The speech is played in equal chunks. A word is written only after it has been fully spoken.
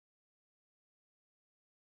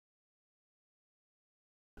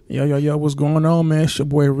Yo, what's going on, man? It's your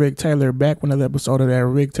boy Rick Taylor back with another episode of that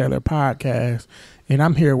Rick Taylor podcast. And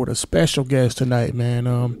I'm here with a special guest tonight, man.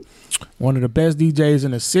 One of the best DJs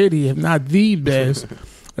in the city, if not the best.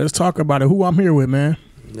 Let's talk about it. Who I'm here with, man?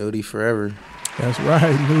 Nudi forever. That's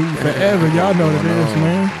right, Nudi forever. Y'all know what it is,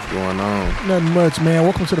 man. What's going on? Nothing much, man.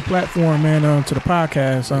 Welcome to the platform, man, to the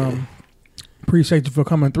podcast. Appreciate you for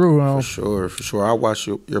coming through. For sure. I watch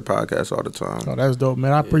your podcast all the time. Oh, that's dope,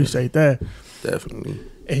 man. I appreciate that. Definitely.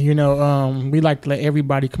 And, you know, we like to let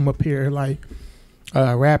everybody come up here, like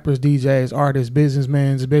rappers, DJs, artists,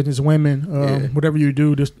 businessmen, businesswomen, whatever you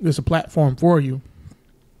do, this is a platform for you.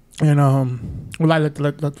 And we like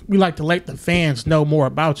to let the fans know more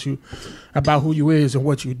about you, about who you is and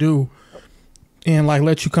what you do, and like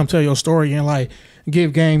let you come tell your story and like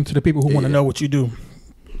give game to the people who want to know what you do.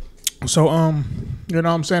 So you know what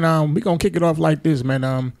I'm saying? We gonna kick it off like this,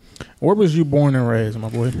 man. Where was you born and raised, my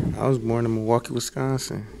boy? I was born in Milwaukee,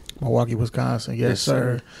 Wisconsin. Milwaukee, Wisconsin. Yes,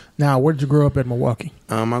 sir. Now, where did you grow up at Milwaukee?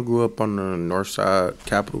 I grew up on the north side,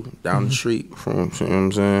 Capitol, down the street from, you know what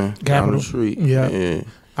I'm saying? Capitol. Down the street. Yeah.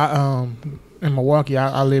 I in Milwaukee,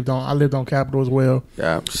 I lived on Capitol as well.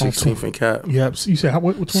 Yeah, 16th and Cap. Yep. You said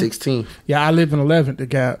which one? 16th. Yeah, I lived in 11th at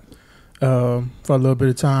Cap for a little bit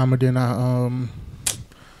of time, and then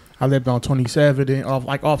I lived on 27 and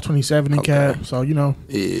off 27 in Cap. So, you know.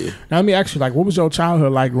 Yeah. Now let me ask you, like, what was your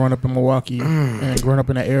childhood like growing up in Milwaukee and growing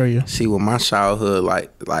up in that area? See, with my childhood,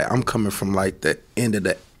 like I'm coming from like the end of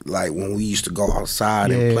the, like when we used to go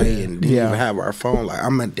outside and play and didn't even have our phone. Like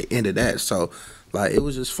I'm at the end of that. So like it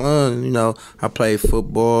was just fun, you know. I played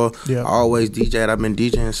football. Yeah. I always DJed. I've been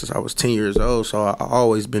DJing since I was 10 years old. So I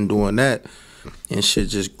always been doing that and shit,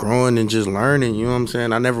 just growing and just learning. You know what I'm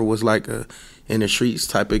saying? I never was like a in the streets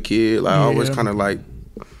type of kid. Like I always kind of like,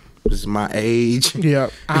 this is my age. Yeah,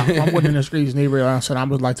 I wasn't in the streets neither. I said I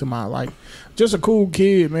was like just a cool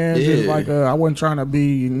kid, man. Yeah. Just like I wasn't trying to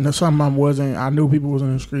be something I wasn't. I knew people was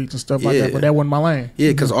in the streets and stuff like that, but that wasn't my lane.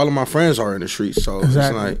 Yeah, because all of my friends are in the streets, so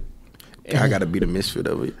exactly. It's like I gotta be the misfit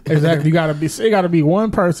of it. Exactly, it gotta be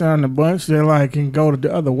one person on the bunch that like can go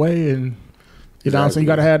the other way, and you know what I'm saying. You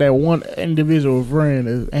gotta have that one individual friend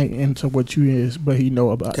that ain't into what you is, but he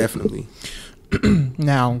know about Definitely. It.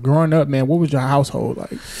 Now, growing up, man, what was your household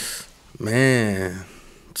like? Man,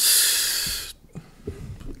 it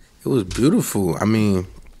was beautiful. I mean,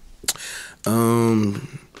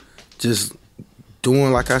 just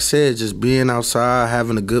doing, like I said, just being outside,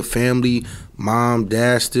 having a good family. Mom,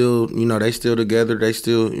 dad still, you know, they still together. They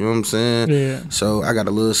still, you know what I'm saying? Yeah. So I got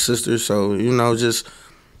a little sister. So, you know, just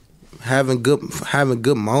having good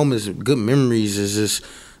moments, good memories is just,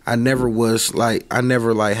 I never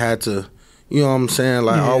had to, you know what I'm saying?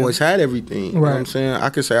 Like, I always had everything. You know what I'm saying? I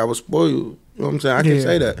could say I was spoiled. You know what I'm saying? I can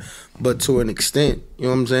say that. But to an extent, you know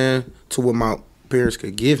what I'm saying? To what my parents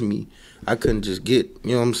could give me, I couldn't just get,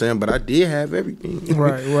 you know what I'm saying? But I did have everything.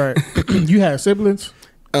 Right. You had siblings?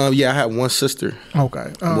 Yeah, I had one sister.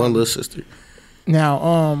 Okay. One little sister.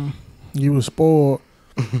 Now, you were spoiled.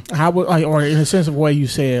 How was, like, or in a sense of way you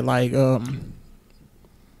said, like,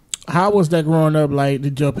 how was that growing up? Like,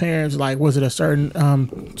 did your parents, like, was it a certain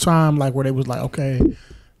time, like, where they was like, okay,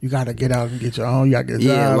 you got to get out and get your own, you got to get a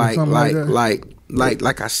job or something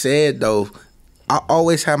like I said, though, I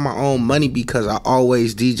always had my own money because I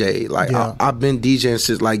always DJed. Like, I've been DJing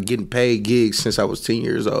since, like, getting paid gigs since I was 10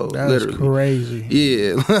 years old. That's literally crazy.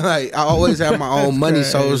 Yeah. Like, I always had my own money,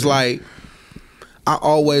 crazy. So it's like, I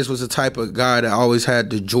always was the type of guy that always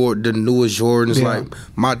had the newest Jordans. Yeah. Like,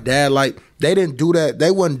 my dad, like, they didn't do that. They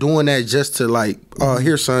wasn't doing that just to, like,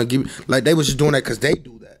 here, son, give me. Like, they was just doing that because they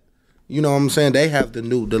do that. You know what I'm saying? They have the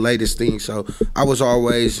latest thing. So I was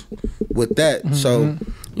always with that. Mm-hmm. So,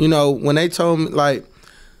 you know, when they told me, like,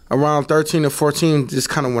 around 13 or 14, just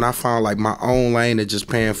kind of when I found, like, my own lane of just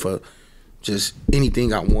paying for just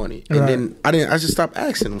anything I wanted. And then I just stopped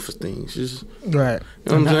asking them for things. Just, right.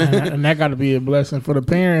 You know what I'm saying? And that got to be a blessing for the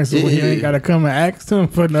parents when you ain't got to come and ask them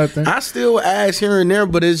for nothing. I still ask here and there,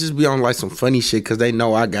 but it's just be on like some funny shit because they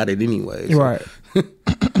know I got it anyway. So. Right.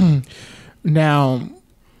 Now,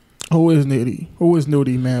 who is Nudi? Who is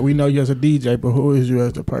Nudi, man? We know you as a DJ, but who is you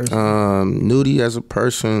as a person? Nudi as a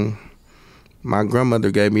person, my grandmother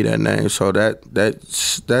gave me that name, so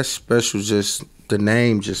that's special. Just the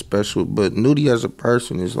name, just special. But Nudi as a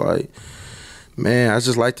person is like, man, I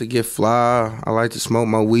just like to get fly. I like to smoke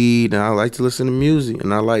my weed, and I like to listen to music,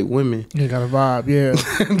 and I like women. You got a vibe, yeah.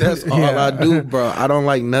 That's all I do, bro. I don't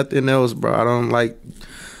like nothing else, bro. I don't like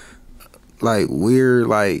weird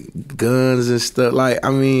like guns and stuff. Like, I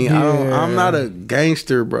mean, I'm not a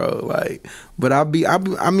gangster, bro. Like, but I'm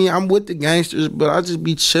with the gangsters, but I just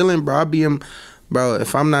be chilling, bro. I be in bro,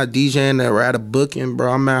 if I'm not DJing or at a booking,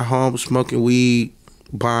 bro, I'm at home smoking weed,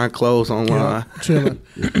 buying clothes online, chilling.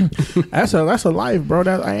 That's a life, bro.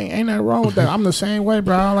 That ain't nothing wrong with that. I'm the same way,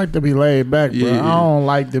 bro. I like to be laid back, bro. Yeah. I don't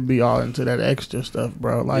like to be all into that extra stuff,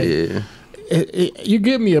 bro. Like, you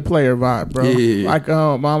give me a player vibe, bro. Yeah. Like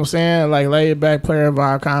I'm saying, like laid back player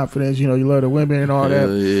vibe, confidence. You know, you love the women and all that.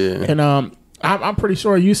 Yeah. And I'm pretty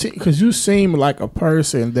sure you see, because you seem like a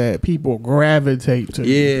person that people gravitate to.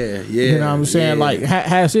 Yeah. You know what I'm saying? Like,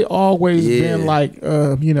 has it always been like,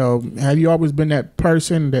 you know, have you always been that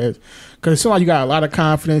person that, because it seems like you got a lot of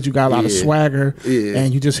confidence, you got a lot of swagger,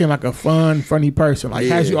 and you just seem like a funny person. Like,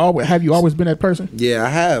 have you always been that person? Yeah, I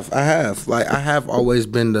have. Like, I have always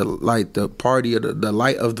been the party of the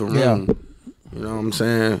light of the room. Yeah. You know what I'm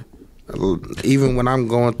saying? Even when I'm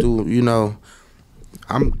going through, you know,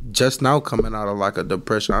 I'm just now coming out of like a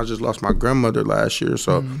depression. I just lost my grandmother last year,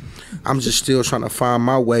 so I'm just still trying to find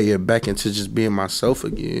my way back into just being myself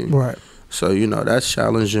again. Right. So, you know, that's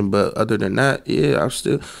challenging, but other than that, yeah, I'm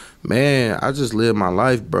still, man, I just live my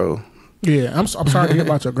life, bro. Yeah, I'm sorry to hear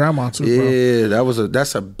about your grandma too, bro. Yeah,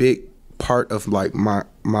 that's a big part of like my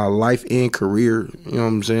life and career, you know what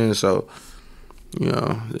I'm saying? So, you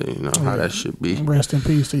know how that should be. Rest in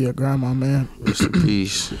peace to your grandma, man. Rest in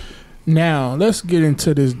peace. Now, let's get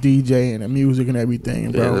into this DJ and the music and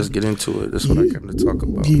everything, bro. Yeah, let's get into it. That's what I came to talk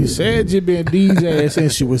about. You said you've been DJing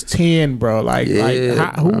since you was 10, bro. Like,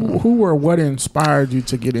 who or what inspired you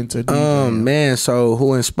to get into DJing? Man, so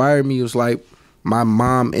who inspired me was like my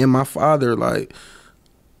mom and my father. Like,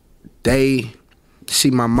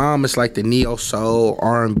 my mom is like the neo soul,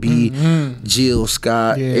 R&B, Jill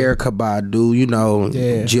Scott, Erykah Badu, you know,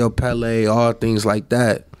 Jill Pele, all things like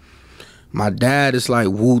that. My dad is like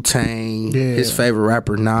Wu-Tang. Yeah. His favorite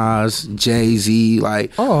rapper Nas, Jay-Z.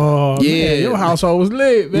 Like, man, your household was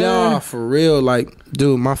lit, man. Yeah, for real. Like,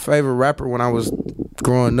 dude, my favorite rapper when I was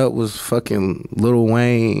growing up was fucking Lil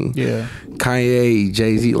Wayne, Kanye,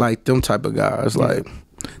 Jay-Z, like them type of guys. Like,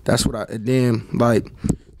 that's what I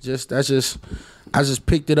just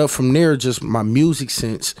picked it up from there, just my music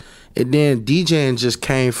sense. And then DJing just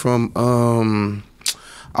came from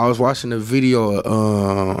I was watching a video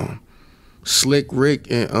of Slick Rick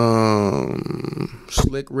and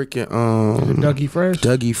Dougie Fresh.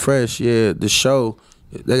 Dougie Fresh, yeah, the show.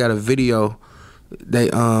 They got a video. They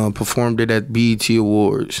performed it at BET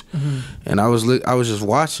Awards, and I was just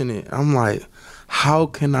watching it. I'm like, how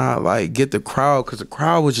can I like get the crowd? Because the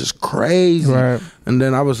crowd was just crazy. Right. And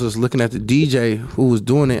then I was just looking at the DJ who was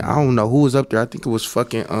doing it. I don't know who was up there. I think it was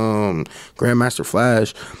fucking Grandmaster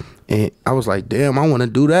Flash, and I was like, damn, I want to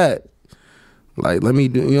do that. Like, let me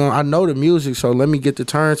do, you know, I know the music, so let me get the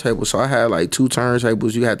turntable. So I had like 2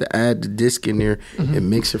 turntables. You had to add the disc in there and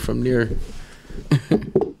mix it from there.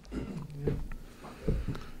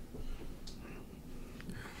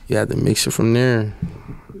 You had to mix it from there.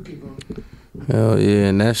 Hell yeah,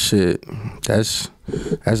 and that shit, that's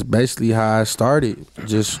basically how I started.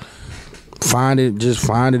 Just find it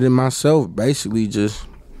in myself. Basically, just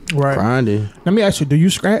find it. Let me ask you, do you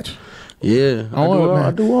scratch? Yeah,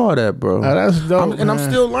 I do all that, bro. Oh, that's dope. I'm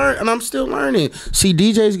still learning. See,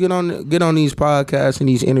 DJs get on these podcasts and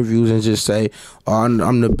these interviews and just say, "Oh,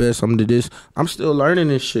 I'm the best. I'm the this." I'm still learning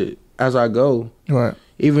this shit as I go. Right.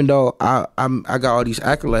 Even though I got all these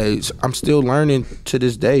accolades, I'm still learning to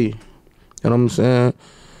this day. You know what I'm saying?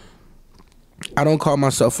 I don't call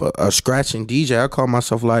myself a scratching DJ. I call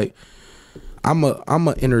myself like I'm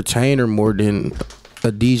a entertainer more than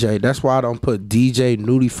a DJ. That's why I don't put DJ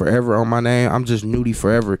Nudi Forever on my name. I'm just Nudi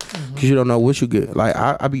Forever, because you don't know what you get. Like,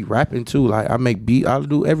 I be rapping too. Like, I make beat. I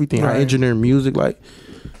do everything. Right. I engineer music. Like,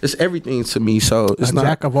 it's everything to me. So it's not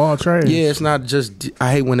jack of all trades. Yeah, it's not just.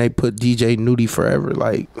 I hate when they put DJ Nudi Forever.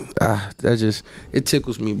 Like, that just, it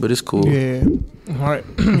tickles me, but it's cool. Yeah. All right.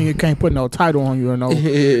 You can't put no title on you or no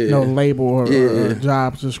label or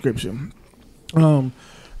job description.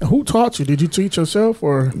 Who taught you? Did you teach yourself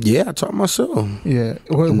or? Yeah, I taught myself. Yeah.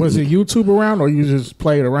 Was it YouTube around or you just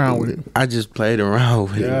played around with it? I just played around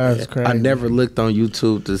with it. That's crazy. I never looked on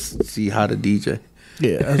YouTube to see how to DJ.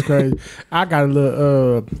 Yeah, that's crazy. I got a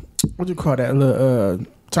little, what do you call that? A little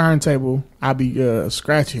turntable. I be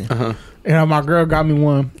scratching. And my girl got me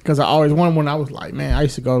one because I always wanted one. I was like, man, I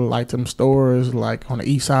used to go to like them stores like on the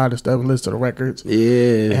east side and stuff and listen to the records.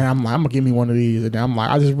 Yeah. And I'm like, I'm gonna give me one of these. And I'm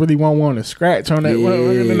like, I just really want one to scratch on that.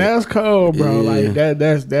 Yeah. And that's cool, bro. Yeah. Like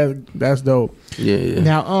that's dope. Yeah.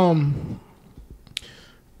 Now,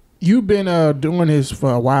 you've been doing this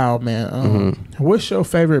for a while, man. What's your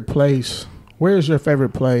favorite place? Where's your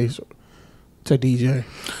favorite place to DJ?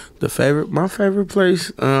 My favorite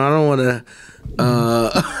place. I don't want to.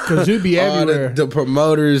 Because you be everywhere. The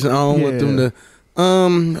promoters, I don't want them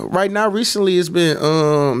Right now, recently it's been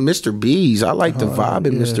Mr. B's. I like the vibe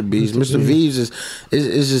in Mr. B's. Mr. B's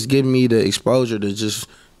is just giving me the exposure to just,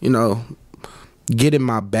 you know, get in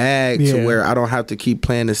my bag to where I don't have to keep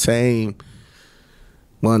playing the same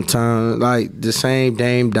one time, like the same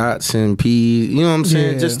Dame Dots and P. You know what I'm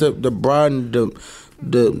saying? Just the broaden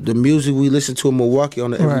the music we listen to in Milwaukee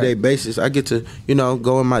on an everyday basis. I get to, you know,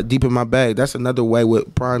 go in deep in my bag. That's another way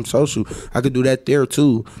with Prime Social. I could do that there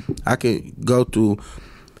too. I could go through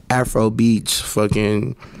Afro beats,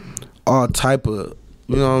 fucking all type of,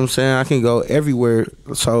 you know what I'm saying? I can go everywhere.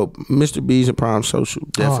 So Mr. B's and Prime Social,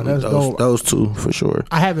 definitely those two for sure.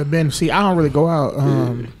 I haven't been. See, I don't really go out.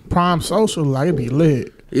 Prime Social, like, it be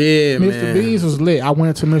lit. Yeah, Mr. man. B's was lit. I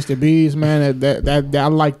went to Mr. B's, man. That I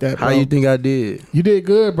like that, bro. How you think I did? You did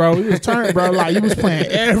good, bro. You was turned, bro. Like, you was playing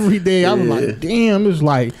every day. I was like, damn. It was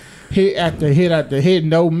like hit after hit after hit,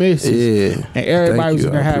 no misses. Yeah. And everybody was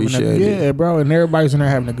in there having and everybody was in there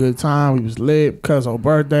having a good time. We was lit because of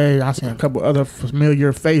birthday. I seen a couple other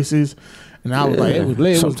familiar faces. And I was like, it was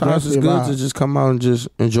lit. Sometimes it's good to just come out and just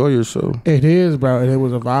enjoy yourself. It is, bro. It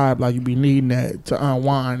was a vibe. Like, you be needing that to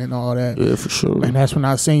unwind and all that. Yeah, for sure. And that's when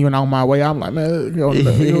I seen you and on my way, I'm like, man, yo,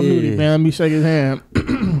 Nudi, man, let me shake his hand.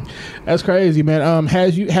 That's crazy, man.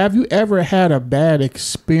 Have you ever had a bad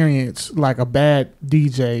experience, like a bad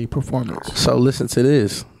DJ performance? So listen to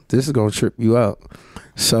this. This is gonna trip you out.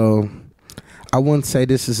 So I wouldn't say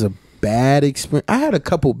this is a bad experience. I had a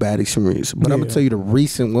couple bad experiences, but I'm gonna tell you the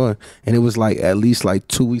recent one, and it was like at least like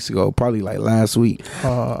 2 weeks ago, probably like last week.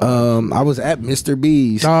 I was at Mr.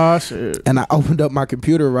 B's, and I opened up my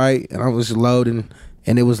computer, right, and I was loading,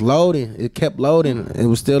 and it was loading. It kept loading. It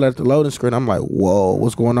was still at the loading screen. I'm like, whoa,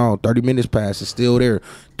 what's going on? 30 minutes passed, it's still there.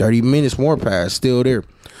 30 minutes more passed, still there.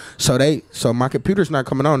 So my computer's not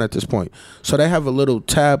coming on at this point. So they have a little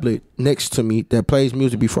tablet next to me that plays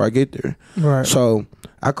music before I get there. Right. So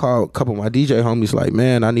I called a couple of my DJ homies, like,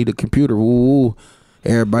 man, I need a computer. Woo.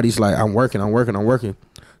 Everybody's like, I'm working.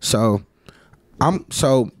 So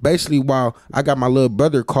basically, while I got my little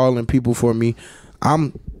brother calling people for me,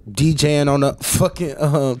 I'm DJing on a fucking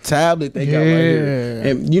tablet they got right here.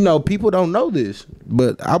 And, you know, people don't know this,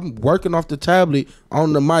 but I'm working off the tablet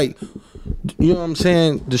on the mic. You know what I'm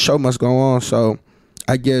saying? The show must go on. So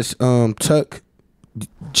I guess Tuck,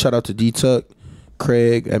 shout out to D-Tuck,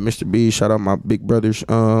 Craig at Mr. B, shout out my big brothers.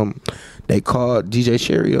 They called DJ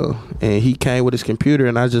Sherio, and he came with his computer,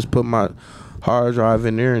 and I just put my hard drive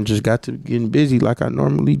in there and just got to getting busy like I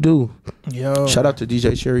normally do. Yo, shout out to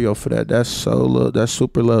DJ Sherio for that. That's so love. That's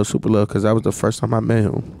super love, because that was the first time I met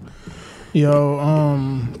him. Yo,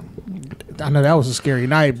 I know that was a scary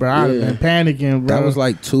night, bro. I've been panicking, bro. That was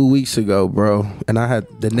like 2 weeks ago, bro. And I had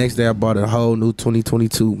the next day I bought a whole new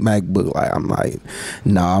 2022 MacBook. Like, I'm like,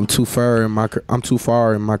 nah, I'm too far in my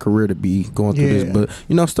career to be going through this. But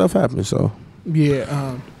you know, stuff happens. So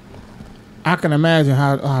I can imagine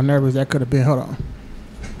how nervous that could have been. Hold on.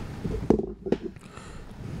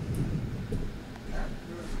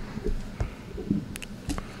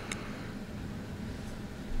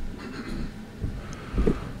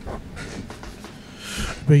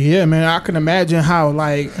 But yeah, man, I can imagine how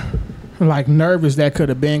like nervous that could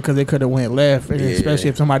have been, because it could have went left, and especially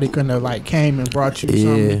if somebody couldn't have like came and brought you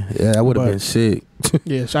something. Yeah, that would have been sick.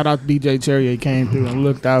 Yeah, shout out to DJ Cherry, he came through and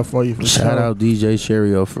looked out for you. Shout out DJ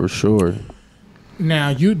Cherry for sure. Now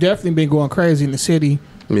you definitely been going crazy in the city.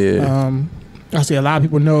 Yeah. I see a lot of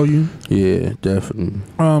people know you. Yeah, definitely.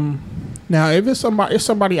 Now if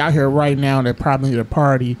somebody out here right now that probably need a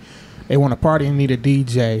party, they want a party and need a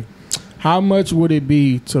DJ. How much would it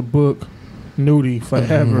be to book Nudi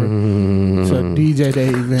forever to DJ the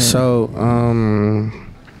event? So,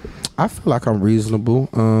 I feel like I'm reasonable.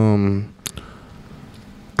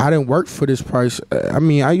 I didn't work for this price. I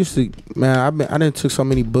mean, I used to, man, I didn't took so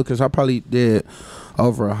many bookings. I probably did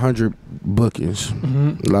over 100 bookings,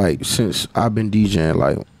 like, since I've been DJing,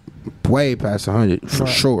 like, way past 100 for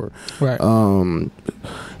sure. Right.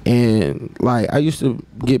 And, like, I used to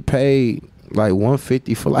get paid like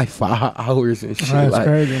 $150 for like 5 hours and shit. That's like,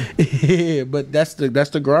 crazy. Yeah, but that's the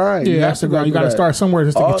grind. Yeah, that's the grind. You got to start somewhere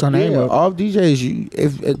just to get your name up. All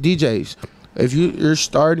DJs, if you're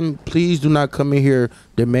starting, please do not come in here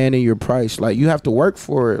demanding your price. Like, you have to work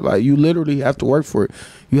for it. Like, you literally have to work for it.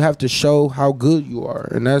 You have to show how good you are,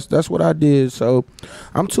 and that's what I did. So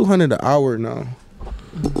I'm $200 an hour now.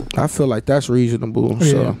 I feel like that's reasonable.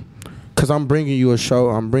 Yeah. So. Because I'm bringing you a show.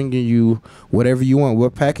 I'm bringing you whatever you want.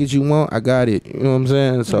 What package you want, I got it. You know what I'm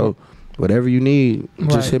saying? So whatever you need,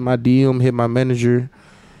 just hit my DM, hit my manager,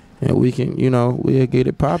 and we can, we'll get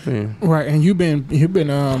it popping. Right. And you've been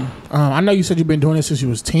I know you said you've been doing this since you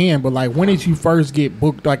was 10, but like, when did you first get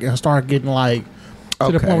booked, like, and start getting like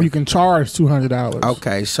to the point where you can charge $200.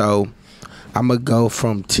 Okay, so I'm gonna go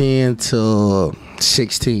from 10 to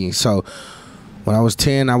 16. So when I was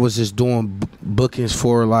 10, I was just doing bookings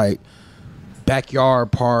for like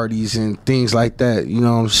backyard parties and things like that, you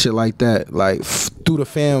know, shit like that, like through the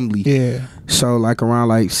family. Yeah. So like around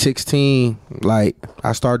like 16, like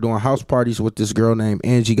I started doing house parties with this girl named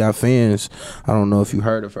Angie Got Fans. I don't know if you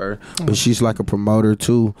heard of her, but she's like a promoter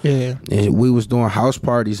too. Yeah. And we was doing house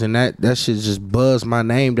parties, and that shit just buzzed my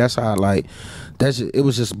name. That's how like it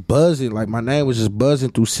was just buzzing. Like my name was just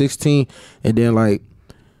buzzing through 16, and then like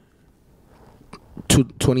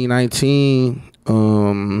 2019.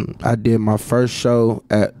 I did my first show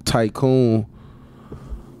at Tycoon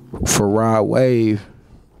for Rod Wave.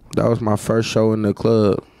 That was my first show in the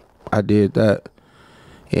club. I did that,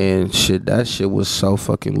 and that shit was so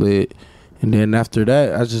fucking lit. And then after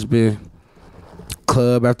that, I just been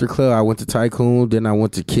club after club. I went to Tycoon, then I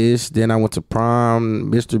went to Kiss, then I went to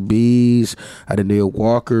Prom, Mr. B's. I done did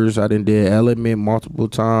Walkers. I done did Element multiple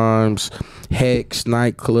times. Hex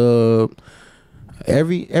nightclub.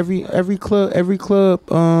 Every club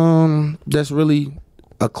that's really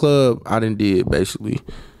a club I done did basically.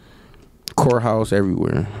 Courthouse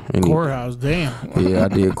everywhere. Courthouse, damn. Yeah, I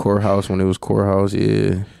did Courthouse when it was Courthouse,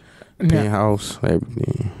 yeah. Penthouse,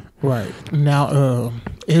 everything. Right. Now,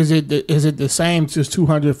 is it the same, just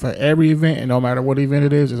 200 for every event, and no matter what event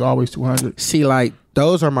it is, it's always 200? See, like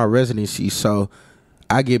those are my residencies, so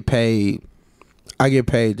I get paid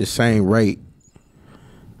the same rate.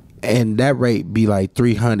 And that rate be like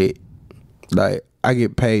 300. Like I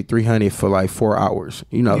get paid 300 for like 4 hours.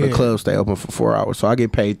 You know, the clubs stay open for 4 hours, so I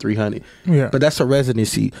get paid 300. Yeah. But that's a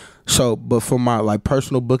residency. So, but for my like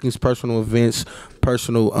personal bookings, personal events,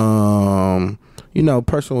 personal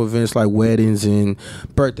personal events like weddings and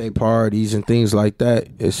birthday parties and things like that,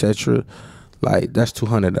 etc. Like that's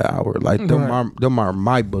 $200 an hour. Like them are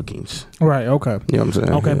my bookings. Right. Okay. You know what I'm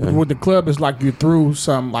saying? Okay. Yeah. But with the club, it's like you through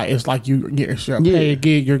some. Like it's like you get a paid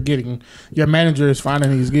gig. You're getting your manager is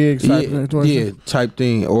finding these gigs. Type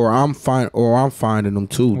thing. Or I'm finding them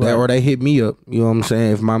too. Right. Or they hit me up. You know what I'm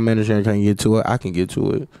saying? If my manager can't get to it, I can get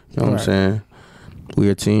to it. You know what I'm saying?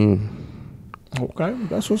 We're a team. Okay,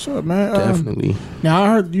 that's what's up, man. Definitely. Now I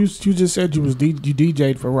heard you just said you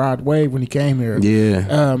DJ'd for Rod Wave when he came here.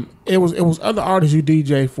 Yeah. It was other artists you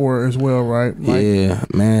DJ'd for as well, right? Like, yeah,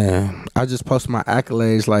 man. I just posted my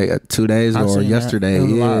accolades like 2 days ago or yesterday.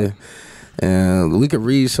 Yeah. And we could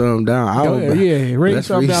read something down. Read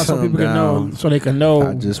something down so people can know, so they can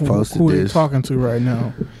know I just posted who this. they're talking to right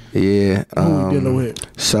now. Yeah. Who we dealing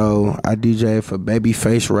with? So I DJ'd for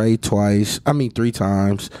Babyface Ray 3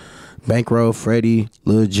 times. Bankroll Freddie,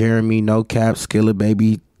 Lil Jeremy, No Cap, Skillet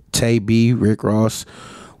Baby, Tay B, Rick Ross,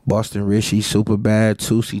 Boston Richie, Superbad,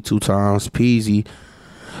 Tootsie 2 times, Peasy,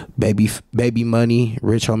 Baby Money,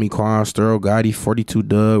 Rich Homie Quan, Sterl Gotti, 42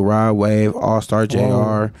 Doug, Rod Wave, All Star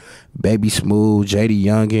JR, Baby Smooth, JD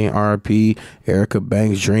Youngin, RP, Erica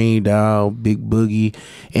Banks, Dream Doll, Big Boogie,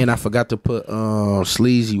 and I forgot to put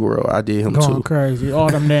Sleazy World. I did him Going too. Crazy, all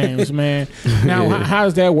them names, man. Now, how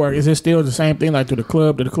does that work? Is it still the same thing like to the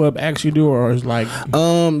club? Did the club actually do, or is like?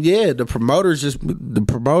 Yeah, the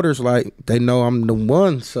promoters like they know I'm the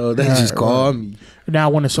one, so they just call me. Now,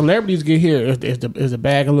 when the celebrities get here, is the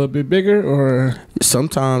bag a little bit bigger, or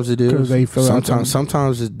sometimes it is? They fill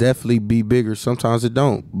sometimes it definitely be bigger. Sometimes it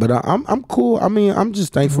don't. But I'm cool. I mean, I'm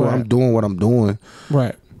just thankful I'm doing what I'm doing.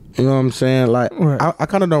 Right. You know what I'm saying? Like I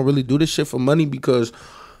kind of don't really do this shit for money because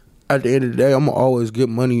at the end of the day, I'm gonna always get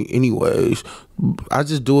money anyways. I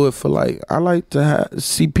just do it for like I like to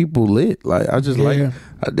see people lit. Like I just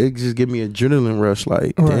they just give me adrenaline rush.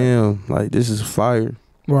 Like damn, like this is fire.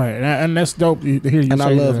 Right, and that's dope to hear you and say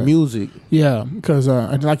I love that. music. Yeah, because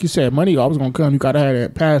like you said, money always gonna come. You gotta have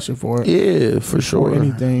that passion for it. Yeah, for sure. Or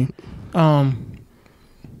anything.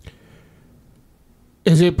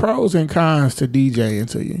 Is it pros and cons to DJing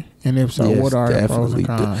to you? And if so, what are the pros and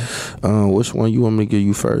cons? Which one you want me to give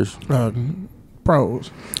you first?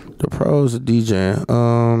 Pros. The pros of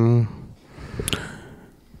DJing.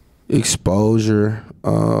 Exposure,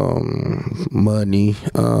 money,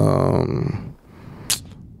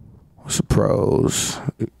 what's the pros?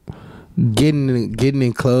 Getting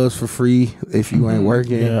in clubs for free if you ain't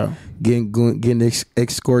working. Yeah. Getting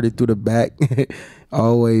escorted through the back.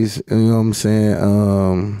 Always, you know what I'm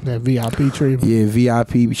saying? That VIP treatment. Yeah,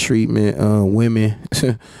 VIP treatment. Women.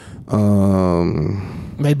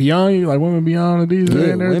 They be on you, like women be on the DJ.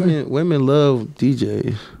 Yeah, and everything? women love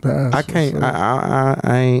DJs. I can't. I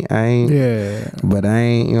ain't. Yeah. But I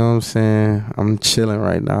ain't. You know what I'm saying? I'm chilling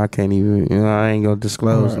right now. I can't even. I ain't gonna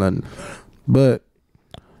disclose nothing. But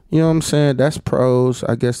You know what I'm saying? That's pros.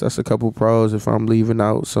 I guess that's a couple pros if I'm leaving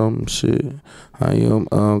out some shit. I am.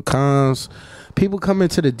 Cons, people come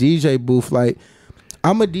into the DJ booth like,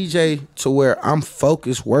 I'm a DJ to where I'm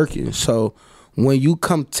focused working. So when you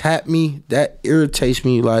come tap me, that irritates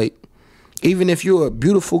me. Like, even if you're a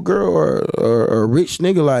beautiful girl or a rich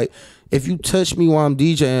nigga, like, if you touch me while I'm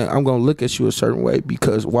DJing, I'm gonna look at you a certain way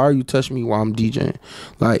because why are you touching me while I'm DJing?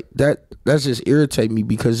 Like, that's just irritate me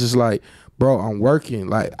because it's like, bro, I'm working.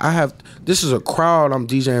 Like, this is a crowd I'm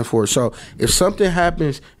DJing for. So if something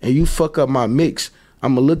happens and you fuck up my mix,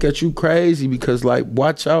 I'm gonna look at you crazy because, like,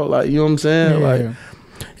 watch out. Like, you know what I'm saying? Yeah. Like,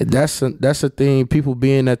 that's a thing. People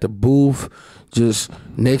being at the booth, just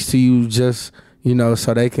next to you, just, you know,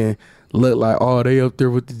 so they can look like, oh, they up there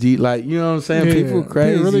with the D. Like, you know what I'm saying? Yeah. People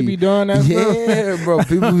crazy. People really be doing that stuff? Yeah, bro.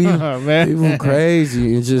 People be people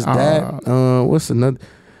crazy. And just that. What's another?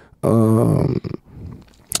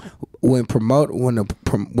 When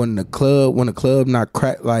the club not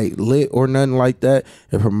crack like lit or nothing like that,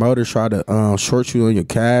 if promoters try to short you on your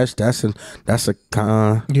cash, that's a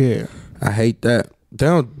con. Yeah, I hate that. They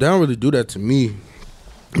don't really do that to me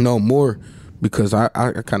no more because I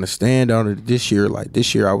kind of stand on it this year. Like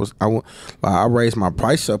this year I raised my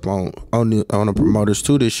price up on the promoters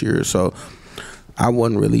too this year, so I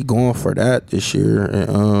wasn't really going for that this year.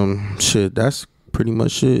 And shit, that's pretty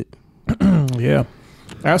much it. Yeah.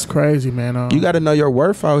 That's crazy, man. You got to know your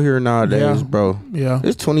worth out here nowadays, bro. Yeah,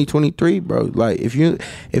 it's 2023, bro. Like if you're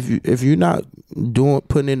not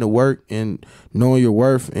putting in the work and knowing your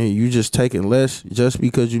worth, and you just taking less just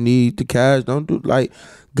because you need the cash, don't do like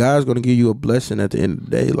God's gonna give you a blessing at the end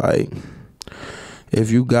of the day. Like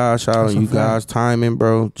if you God's out and you God's timing,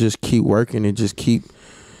 bro, just keep working and just keep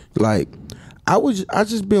like I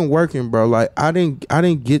just been working, bro. Like I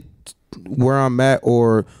didn't get where I'm at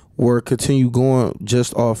or continue going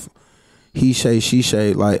just off he say, she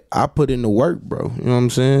say. Like, I put in the work, bro. You know what I'm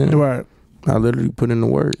saying? Right. I literally put in the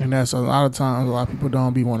work. And that's a lot of times, a lot of people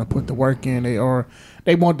don't be want to put the work in.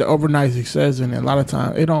 They want the overnight success, and a lot of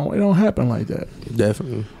times it don't happen like that.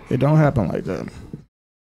 Definitely. It don't happen like that.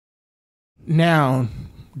 Now,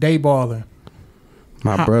 Day Ballin.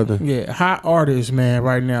 My brother. Yeah, hot artist, man,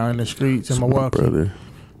 right now in the streets in Milwaukee. My brother.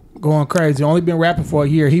 Going crazy. Only been rapping for a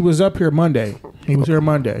year. He was up here Monday. Good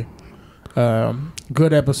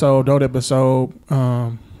episode, dope episode.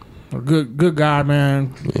 Good guy,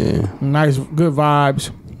 man. Yeah. Nice, good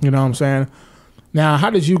vibes. You know what I'm saying? Now, how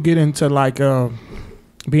did you get into like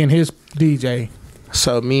being his DJ?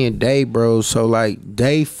 So me and Day, bro. So like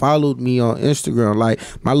Day followed me on Instagram. Like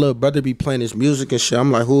my little brother be playing his music and shit.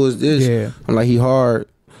 I'm like, who is this? Yeah. I'm like, he hard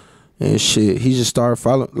and shit. He just started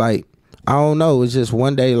following. Like, I don't know. It's just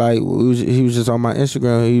one day, like, he was just on my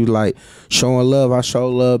Instagram. He was, like, showing love. I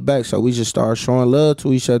showed love back. So we just started showing love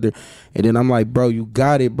to each other. And then I'm like, bro, you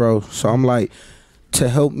got it, bro. So I'm like, to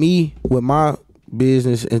help me with my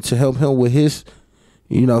business and to help him with his,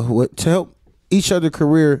 you know, to help each other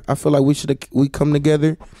career, I feel like we come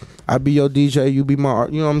together. I be your DJ, you be my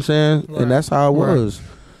art. You know what I'm saying? Right. And that's how it was. Right.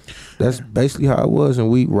 That's basically how it was.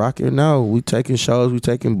 And we rocking now. We taking shows. We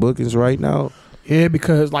taking bookings right now. Yeah,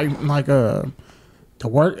 because like the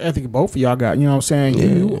work ethic both of y'all got, you know what I'm saying?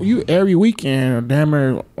 Yeah. You every weekend, damn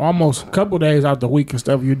near almost a couple days out the week and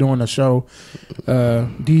stuff, you're doing a show,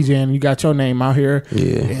 DJing, you got your name out here.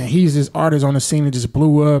 Yeah. And he's this artist on the scene that just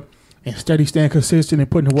blew up and steady staying consistent and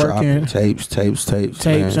putting the work in. Tapes,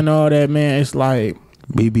 man. And all that, man. It's like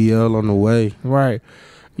BBL on the way. Right.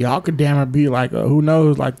 Y'all could damn it be like who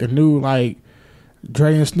knows, like the new like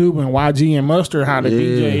Dre and Snoop and YG and Mustard, how the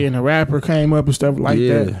DJ and the rapper came up and stuff like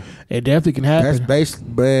that. It definitely can happen.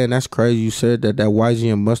 That's crazy. You said that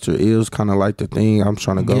YG and Mustard is kind of like the thing I'm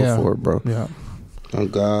trying to go for, bro. Yeah. Oh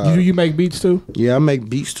God. You make beats too? Yeah, I make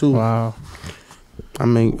beats too. Wow. I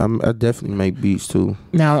definitely make beats too.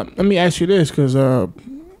 Now let me ask you this, because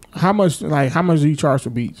how much do you charge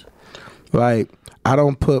for beats? Like, I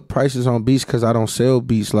don't put prices on beats because I don't sell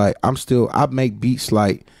beats. Like, I make beats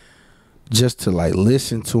like just to like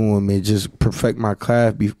listen to them and just perfect my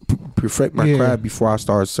craft before I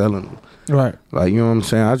start selling them. Right. Like, you know what I'm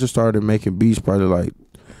saying? I just started making beats probably like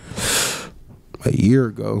a year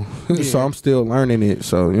ago. Yeah. So I'm still learning it.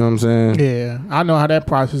 So, you know what I'm saying? Yeah. I know how that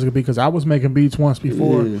process could be because I was making beats once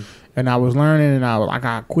before and I was learning and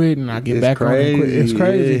I quit and I get back on and quit. It's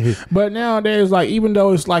crazy. Yeah. But nowadays, like, even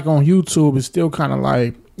though it's like on YouTube, it's still kind of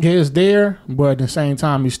like, it's there, but at the same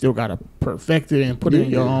time, you still got to perfect it and put it in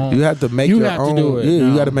your own. You have to make your own. To do it. Yeah,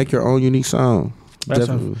 you got to make your own unique sound.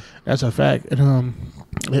 That's a fact. And,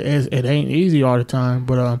 it ain't easy all the time,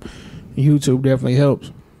 but YouTube definitely helps.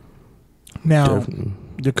 Now,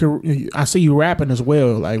 I see you rapping as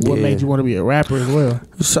well. Like, what made you want to be a rapper as well?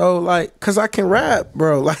 So, like, cause I can rap,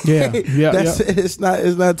 bro. Like, it's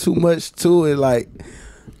not too much to it. Like,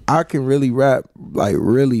 I can really rap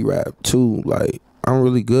too. Like, I'm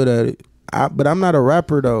really good at it. But I'm not a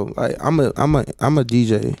rapper though. Like, I'm a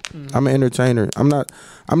DJ. I'm an entertainer.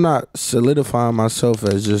 I'm not solidifying myself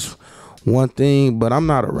as just one thing, but I'm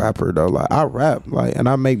not a rapper though. Like, I rap, like, and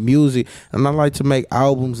I make music, and I like to make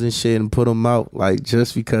albums and shit and put them out, like,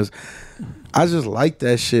 just because I just like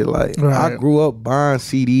that shit. Like, I grew up buying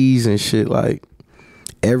CDs and shit. Like,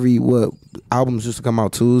 albums used to come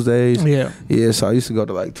out Tuesdays. Yeah. So I used to go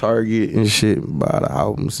to like Target and shit, buy the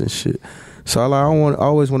albums and shit. So I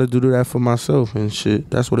always want to do that for myself and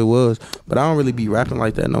shit. That's what it was. But I don't really be rapping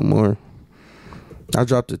like that no more. I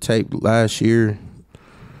dropped a tape last year.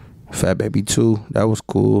 Fat Baby 2, that was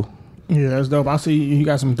cool. Yeah, that's dope. I see you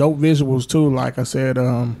got some dope visuals too. Like I said,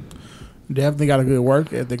 definitely got a good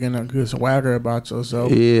work ethic and a good swagger about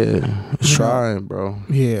yourself. Yeah, trying, bro.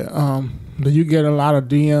 Yeah. Do you get a lot of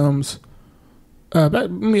DMs? Let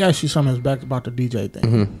me ask you something back about the DJ thing.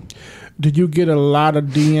 Mm-hmm. Did you get a lot of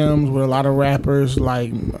DMs with a lot of rappers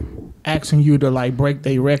like asking you to like break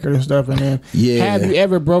their record and stuff? And then have you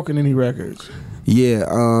ever broken any records? Yeah,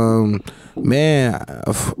 man,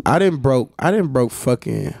 I didn't broke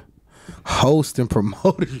fucking hosts and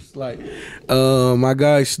promoters. Like, my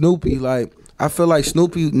guy Snoopy, like, I feel like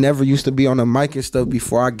Snoopy never used to be on the mic and stuff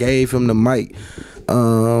before I gave him the mic.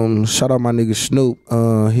 Shout out my nigga Snoop.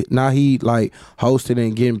 Now he like hosting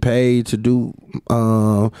and getting paid to do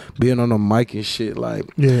being on the mic and shit. Like,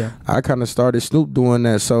 yeah, I kind of started Snoop doing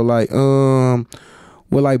that. So like,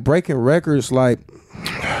 with like breaking records, like,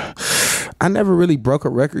 I never really broke a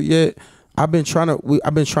record yet. We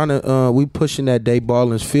pushing that Day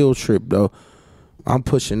Ballin's field trip though. I'm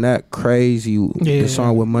pushing that crazy. The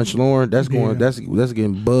song with Munch Lauren, that's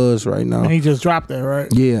getting buzzed right now. And he just dropped that,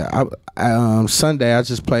 right? Yeah, Sunday I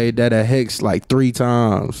just played that at Hex like 3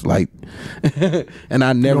 times, like, and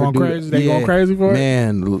I never going do. Crazy? They going crazy for it?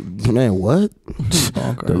 Man, what?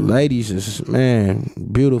 The ladies is, man,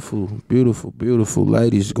 beautiful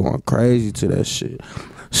ladies going crazy to that shit.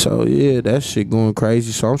 So yeah, that shit going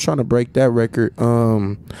crazy. So I'm trying to break that record.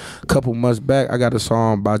 A couple months back, I got a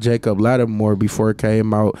song by Jacob Lattimore before it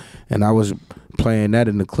came out, and I was playing that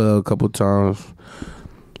in the club a couple times.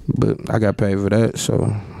 But I got paid for that,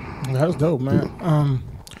 so that's dope, man.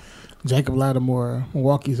 Jacob Lattimore,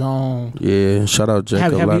 Milwaukee's own. Yeah, shout out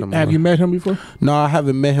Jacob Lattimore. Have you met him before? No, I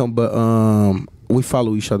haven't met him, but we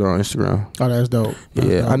follow each other on Instagram. Oh, that's dope. That's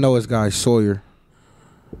dope. I know his guy Sawyer.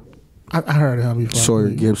 I heard of him before. Sawyer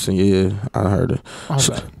Gibson, yeah, I heard it.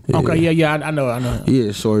 Okay, yeah, I know him.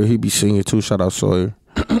 Yeah, Sawyer, he be singing too. Shout out Sawyer.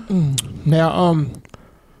 Now,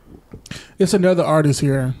 it's another artist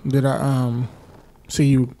here that I see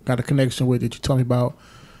you got a connection with that you told me about.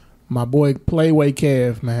 My boy Playway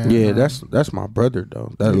Kev, man. Yeah, that's my brother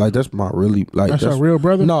though. That's my really like. That's your real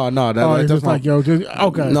brother? No, that's like yo.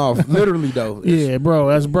 Okay. No, literally though. Yeah, bro,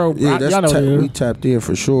 that's bro. Yeah, we tapped in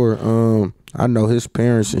for sure. I know his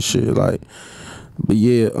parents and shit. Like, but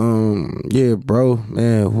yeah, bro,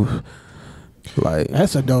 man. Like,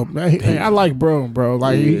 that's a dope. Hey, I like bro.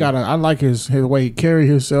 Like, he got. I like his way he carry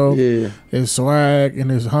himself. Yeah, his swag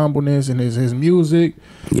and his humbleness and his music.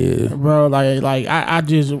 Yeah, bro.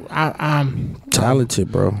 I'm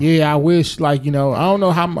talented, bro. Yeah, I wish I don't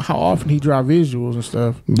know how often he drop visuals and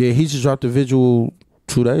stuff. Yeah, he just dropped a visual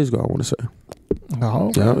 2 days ago, I want to say.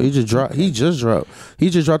 No, yeah, he just dropped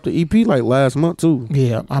the EP like last month too.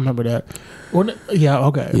 Yeah, I remember that. Well, yeah,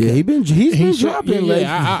 okay. Yeah, he's been dropping.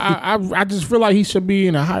 Yeah, I just feel like he should be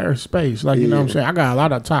in a higher space. Like, you know what I'm saying? I got a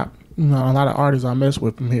lot of a lot of artists I mess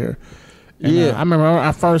with from here. And, I remember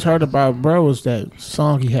I first heard about bro was that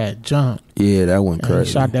song he had, Jump. Yeah, that went crazy.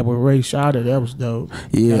 He shot that with Ray Shot. That was dope.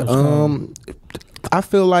 Yeah, I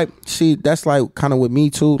feel like that's like kind of with me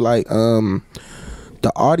too. Like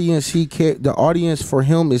the audience for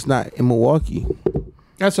him is not in Milwaukee.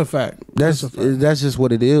 That's a fact. That's just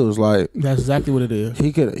what it is. Like, that's exactly what it is.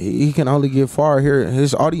 He can only get far here.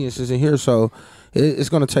 His audience isn't here, so it's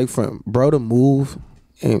gonna take for bro to move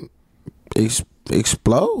and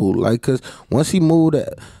explode. Like, cause once he moved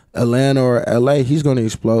to Atlanta or LA, he's gonna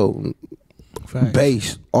explode. Facts.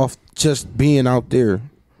 Based off just being out there.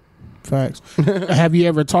 Facts. Have you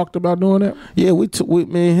ever talked about doing that? Yeah, me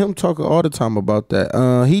and him talk all the time about that.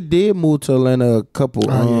 He did move to Atlanta a couple.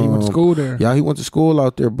 He went to school there. Yeah, he went to school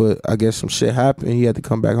out there, but I guess some shit happened. He had to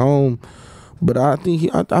come back home. But I think he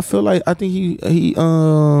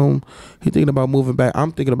thinking about moving back.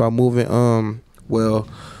 I'm thinking about moving. Well,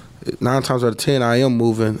 9 times out of 10, I am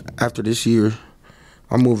moving after this year.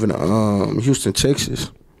 I'm moving to Houston,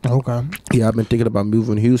 Texas. Okay. Yeah, I've been thinking about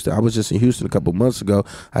moving to Houston. I was just in Houston a couple months ago.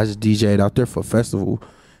 I just DJ'd out there for a festival,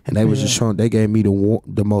 and they was just showing. They gave me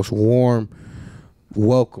the most warm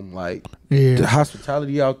welcome. Like the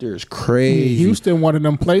hospitality out there is crazy. Yeah, Houston, one of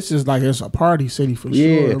them places like it's a party city for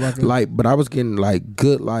sure. But I was getting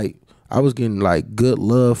good good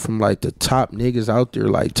love from like the top niggas out there,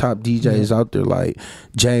 like top DJs out there, like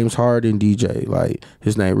James Harden DJ, like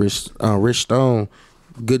his name Rich Stone.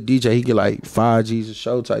 Good DJ, he get like 5 G's a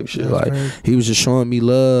show type shit. That's like crazy. He was just showing me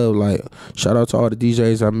love. Like shout out to all the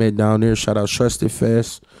DJs I met down there. Shout out Trusted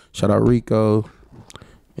Fest. Shout out Rico.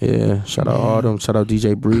 Yeah, shout out all them. Shout out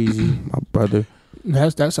DJ Breezy, my brother.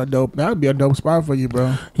 That's a dope. That'd be a dope spot for you,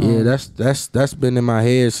 bro. Yeah, that's been in my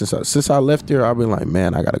head since I left there. I've been like,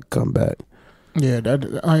 man, I gotta come back. Yeah,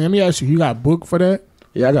 let me ask you. You got booked for that?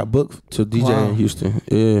 Yeah, I got booked to DJ in Houston.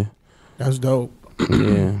 Yeah, that's dope.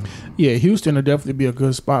 Yeah. Yeah, Houston will definitely be a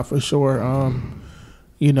good spot for sure.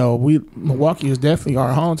 Milwaukee is definitely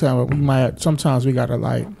our hometown, but sometimes we gotta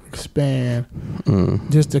like expand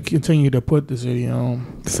just to continue to put the city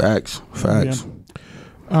on. Facts. Yeah.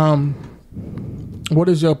 What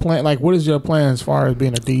is your plan? Like, what is your plan as far as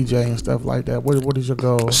being a DJ and stuff like that? What is your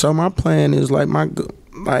goal? So my plan is like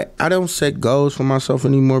I don't set goals for myself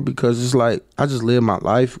anymore because it's like I just live my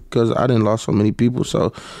life because I didn't lost so many people.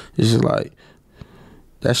 So it's just like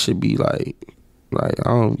that should be like I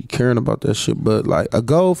don't be caring about that shit. But like a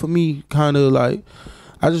goal for me, kind of like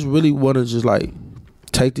I just really want to just like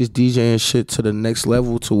take this DJing shit to the next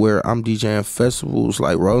level to where I'm DJing festivals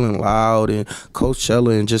like Rolling Loud and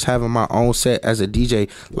Coachella and just having my own set as a DJ,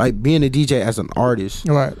 like being a DJ as an artist.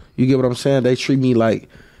 Right. You get what I'm saying? They treat me like,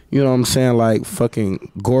 you know what I'm saying, like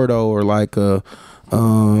fucking Gordo or like a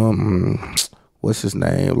what's his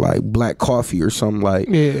name, like Black Coffee or something, like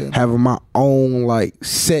having my own like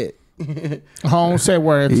set. Home set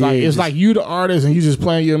where it's like you the artist and you just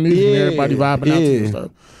playing your music and everybody vibing out to your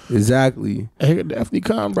stuff. Exactly. It could definitely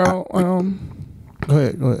come, bro. Go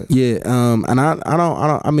ahead. Yeah, and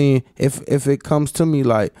I mean, if it comes to me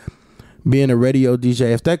like being a radio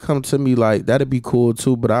DJ, if that comes to me like that'd be cool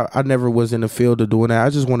too. But I never was in the field of doing that. I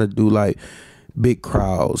just want to do like big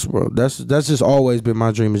crowds, bro. That's just always been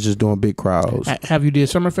my dream, is just doing big crowds. Have you did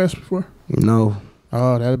Summerfest before? No.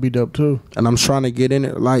 Oh, that'd be dope too. And I'm trying to get in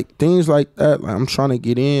it, like things like that. Like I'm trying to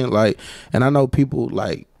get in, like, and I know people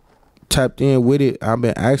like tapped in with it. I've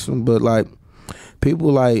been asking, but like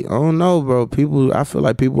people like I don't know, bro. I feel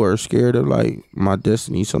like people are scared of like my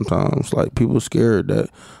destiny sometimes. Like people scared that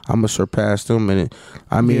I'm gonna surpass them, and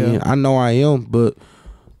I know I am, but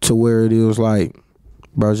to where it is like,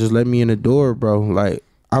 bro, just let me in the door, bro. Like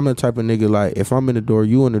I'm the type of nigga like if I'm in the door,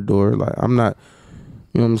 you in the door. Like I'm not.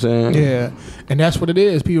 You know what I'm saying? Yeah, and that's what it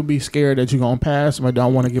is. People be scared that you're gonna pass them, but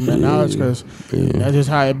don't want to give them that knowledge because that's just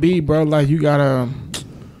how it be, bro. Like you gotta,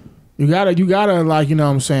 like, you know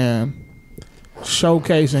what I'm saying,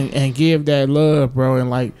 showcase and give that love, bro, and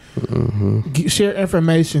like share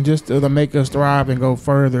information just to make us thrive and go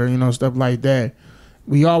further. You know, stuff like that.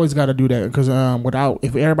 We always got to do that because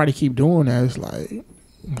if everybody keep doing that, it's like,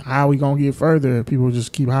 how are we gonna get further if people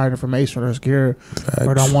just keep hiding information or scared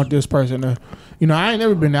or don't want this person to, you know, I ain't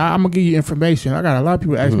never been there. I'm gonna give you information. I got a lot of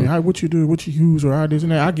people ask me, how, what you do, what you use, or how this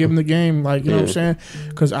and that. I give them the game, like, you know what I'm saying,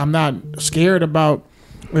 because I'm not scared about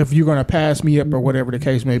if you're gonna pass me up or whatever the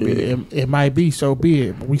case may be. It might be, so be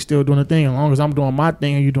it, but we still doing the thing. As long as I'm doing my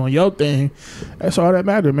thing and you doing your thing, that's all that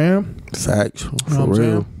matters, man. Facts. You know for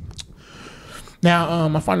real. Now,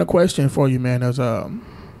 my final question for you, man, is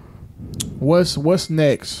what's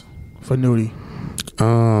next for Nudi?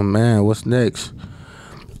 Man, what's next?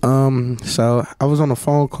 So I was on a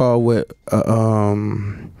phone call with a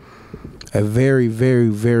very, very,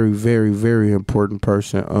 very, very, very important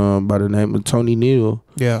person by the name of Tony Neal.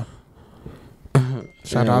 Yeah.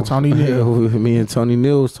 Shout out Tony Neal. Me and Tony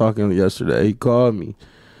Neal was talking yesterday. He called me.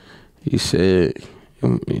 He said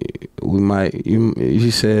he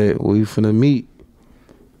said we finna meet.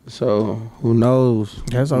 So who knows?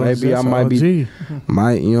 Maybe I might be, you know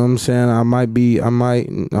what I'm saying? I might be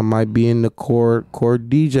in the core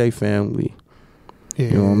DJ family. Yeah.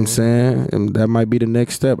 You know what I'm saying? And that might be the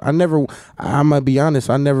next step. I might be honest,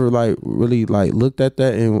 I never like really like looked at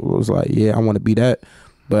that and was like, yeah, I want to be that.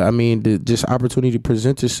 But I mean, just opportunity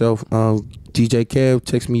presents itself. DJ Kev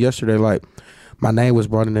texted me yesterday, like my name was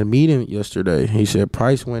brought in a meeting yesterday. He said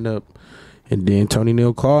price went up, and then Tony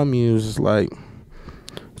Neal called me and was just like,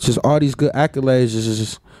 just all these good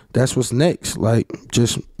accolades, that's what's next. Like,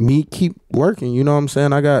 just me keep working, you know what I'm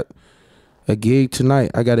saying? I got a gig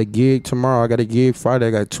tonight. I got a gig tomorrow. I got a gig Friday.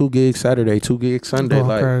 I got 2 gigs Saturday, 2 gigs Sunday.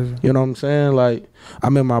 Like, crazy. You know what I'm saying? Like,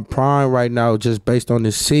 I'm in my prime right now just based on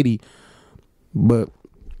this city. But,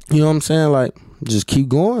 you know what I'm saying? Like, just keep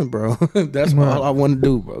going, bro. That's all I want to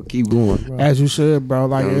do, bro. Keep going, bro. As you should, bro.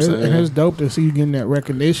 Like, you know and it's dope to see you getting that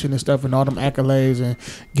recognition and stuff and all them accolades and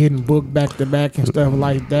getting booked back to back and stuff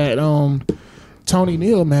like that. Tony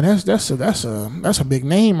Neal, man, that's a big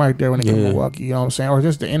name right there when it comes to Milwaukee. You know what I'm saying? Or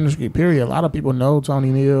just the industry, period. A lot of people know Tony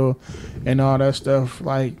Neal and all that stuff.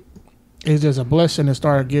 Like, it's just a blessing to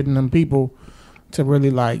start getting them people to really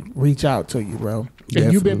like reach out to you, bro. Definitely.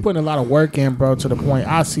 And you've been putting a lot of work in, bro, to the point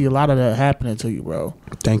I see a lot of that happening to you, bro.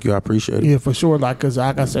 Thank you. I appreciate it. Yeah, for sure. Like, because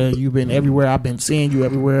like I said, you've been everywhere. I've been seeing you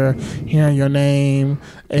everywhere, hearing your name.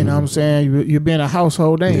 And you know what I'm saying? You've been a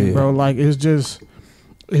household name, bro. Like, it's just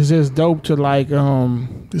dope to, like,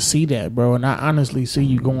 to see that, bro. And I honestly see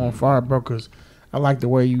you going far, bro, because I like the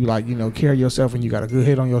way you, like, you know, carry yourself and you got a good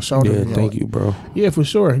head on your shoulder. Yeah, thank you, bro. Yeah, for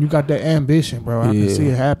sure. You got that ambition, bro. I can see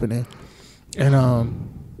it happening. And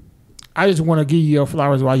I just want to give you your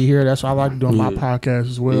flowers while you're here. That's why I like doing my podcast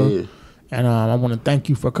as well. Yeah. And I want to thank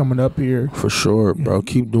you for coming up here. For sure, bro.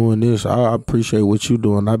 Keep doing this. I appreciate what you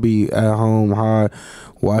doing. I be at home high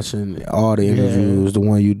watching all the interviews. The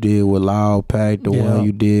one you did with Loud Pack, the one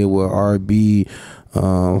you did with RB.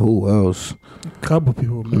 Who else? A couple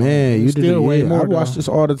people, man. Man, you did way more. I watch this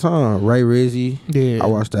all the time. Ray Rizzy. Yeah. I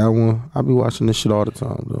watch that one. I be watching this shit all the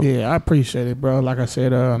time, though. Yeah, I appreciate it, bro. Like I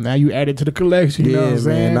said, now you added to the collection. You know what I'm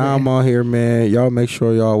saying? Now I'm on here, man. Y'all make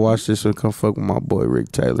sure y'all watch this and come fuck with my boy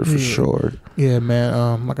Rick Taylor for sure. Yeah,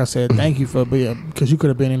 man. Like I said, thank you for being, because you could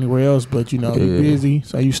have been anywhere else, but you know you're busy,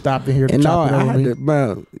 so you stopped in here to chop it over me.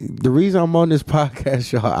 Man, the reason I'm on this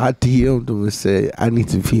podcast, y'all, I DM'd him and said I need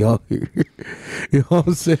to be on here. You know what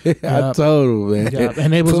I'm saying? I told him, man.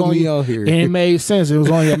 And it was Put on me on here, and it made sense. It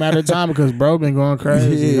was only a matter of time because bro been going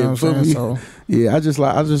crazy. You know what I'm saying? So yeah, I just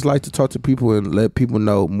like to talk to people and let people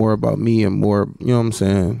know more about me and more. You know what I'm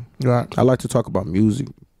saying? Right. I like to talk about music.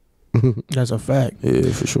 That's a fact.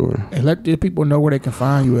 Yeah, for sure. And let the people know where they can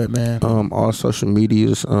find you at, man. All social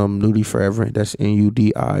medias, Nudi Forever. That's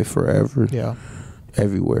NUDI Forever. Yeah.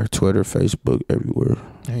 Everywhere. Twitter, Facebook, everywhere.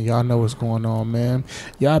 And y'all know what's going on, man.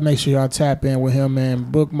 Y'all make sure y'all tap in with him,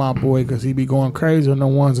 man. Book my boy, because he be going crazy on the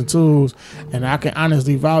ones and twos. And I can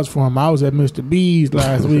honestly vouch for him. I was at Mr. B's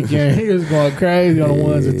last weekend. He was going crazy on the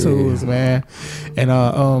ones and twos, man. And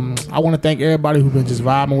I want to thank everybody who's been just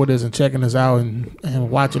vibing with us and checking us out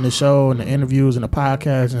and watching the show and the interviews and the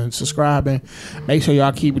podcast and subscribing. Make sure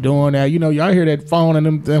y'all keep doing that. You know, y'all hear that phone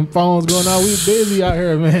and them phones going on. We busy out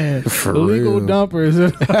here, man. For illegal real. dumpers. You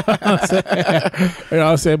know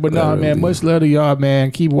what I'm saying? But no, man, much love to y'all,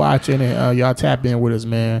 man. Keep watching and y'all tap in with us,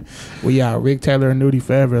 man. We out. Rick Taylor and Nudi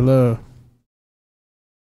Forever. Love.